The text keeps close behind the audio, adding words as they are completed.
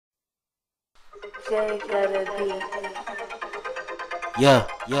Jay gotta be. Yeah.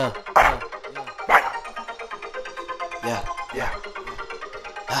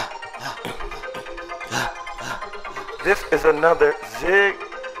 This is another Zig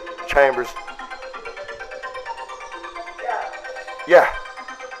Chambers. Yeah.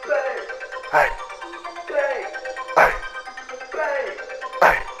 Hey. Hey.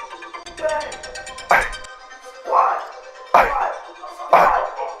 Hey. Hey.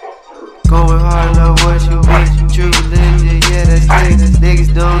 Going hard, love what you be. True religion, yeah, that's it.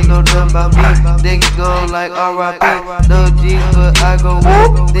 Niggas don't know nothing about me. Niggas go like R.I.P. No G, but I go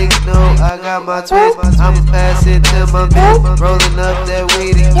with. Niggas know I got my twins. I'ma pass it to my bitch. Rolling up that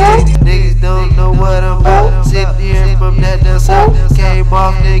weed again. Niggas don't know what I'm about. Sitting here from that down south. Came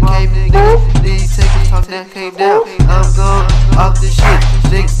off, then came to niggas. Then you take a talk, then came down. I'm gone off the shit.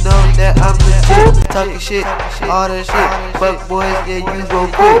 Niggas know that I'm legit. Talking shit, all that shit. Fuck boys, yeah, you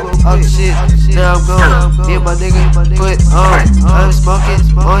gon' quit. All the shit, now I'm gone. Hit my nigga, put on. I'm smoking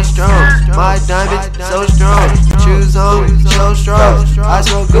on strong. My diamonds so strong. Shoes on, so strong. I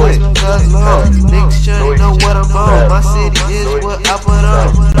smoke good, cause long. Niggas shouldn't know what I'm on. My city is what I put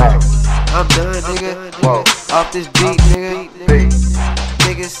on. I'm done, nigga. Off this beat, nigga.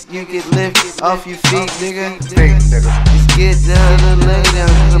 Niggas, you get lifted off your feet, nigga. Just get down and lay down,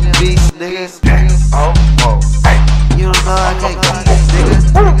 cause I'm a beast, nigga. You don't know I can't keep this,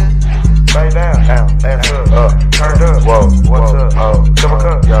 nigga. Lay down, hands up, turned up, whoa, what's up, double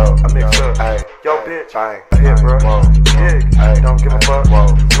cup, yo, I mix up, ayy, yo bitch, I hit bro, jig, don't give a fuck,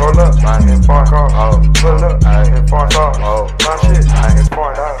 roll up, in foreign car, pull up, in foreign car, my shit, in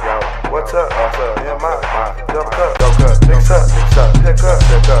foreign dog, yo, what's up, in my, double cup, mix up, pick up,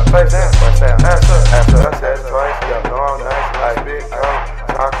 face down, ass up, I said it twice, yo, know I'm nice, big coat,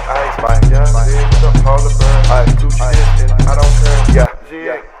 talk ice, young bitch, up, hold the bird, Gucci shit, I don't care,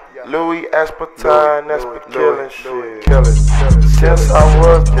 yeah. Louis Aspartame, that's been killing shit. Since I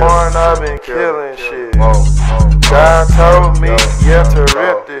was born, I've been killing shit. God told me, yeah, to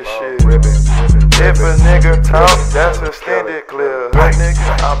rip this shit. If a nigga talk, that's extended clear. Hood nigga,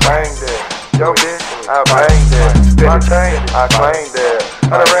 I bang that. Yo bitch, I bang that. My chain, I claim that.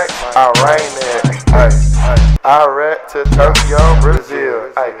 100 racks, I rain that. I rap to Tokyo, Brazil.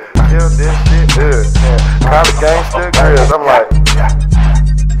 Kill this shit good. Call the gangster grills. I'm like,